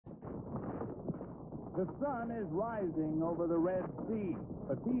The sun is rising over the Red Sea,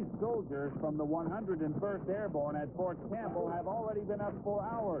 but these soldiers from the 101st Airborne at Fort Campbell have already been up for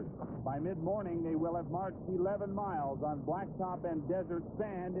hours. By mid-morning, they will have marched 11 miles on blacktop and desert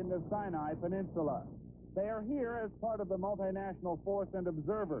sand in the Sinai Peninsula. They are here as part of the multinational force and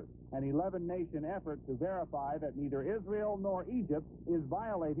observers, an 11-nation effort to verify that neither Israel nor Egypt is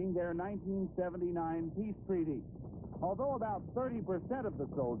violating their 1979 peace treaty. Although about 30% of the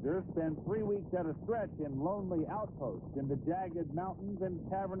soldiers spend 3 weeks at a stretch in lonely outposts in the jagged mountains and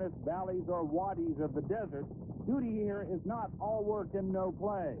cavernous valleys or wadis of the desert, duty here is not all work and no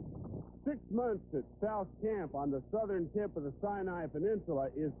play. 6 months at South Camp on the southern tip of the Sinai Peninsula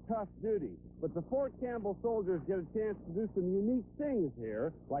is tough duty, but the Fort Campbell soldiers get a chance to do some unique things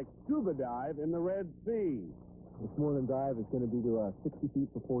here, like scuba dive in the Red Sea. This morning dive is going to be to 60 feet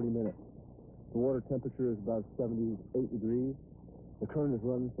for 40 minutes. The water temperature is about 78 degrees. The current is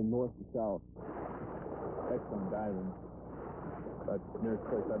running from north to south. Excellent diving. But the nearest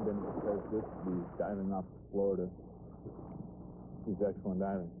place I've been to because this would be diving off Florida. It's excellent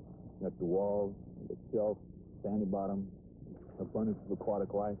diving. You got the walls, the shelf, sandy bottom, abundance of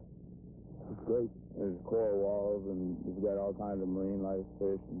aquatic life. It's great. There's coral walls, and we've got all kinds of marine life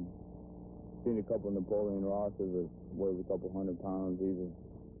fish. And seen a couple of Napoleon Rosses that weighs a couple 100 pounds easy.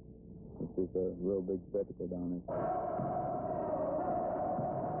 It's just a real big spectacle down there.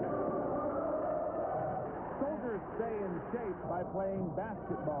 Soldiers stay in shape by playing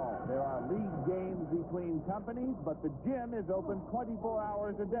basketball. There are league games between companies, but the gym is open 24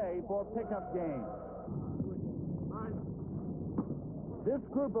 hours a day for pickup games. This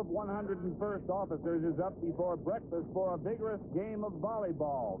group of 101st officers is up before breakfast for a vigorous game of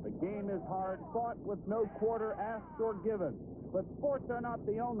volleyball. The game is hard fought with no quarter asked or given. But sports are not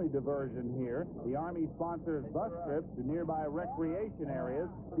the only diversion here. The Army sponsors bus trips to nearby recreation areas.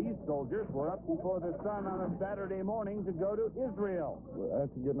 These soldiers were up before the sun on a Saturday morning to go to Israel.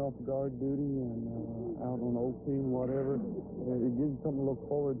 After getting off guard duty and out on OP and whatever, it gives you something to look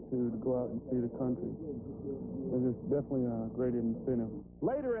forward to go out and see the country. It's definitely a great incentive.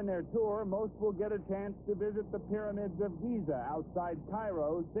 Later in their tour, most will get a chance to visit the pyramids of Giza outside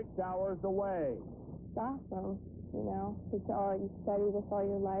Cairo, 6 hours away. It's awesome. You know, you study this all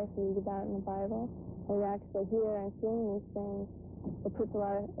your life, you read about it in the Bible, and you're actually here and seeing these things. It puts a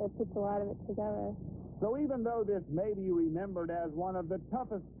lot of it together. So even though this may be remembered as one of the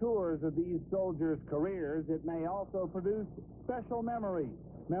toughest tours of these soldiers' careers, it may also produce special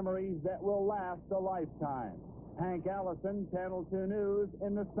memories that will last a lifetime. Hank Allison, Channel 2 News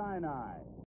in the Sinai.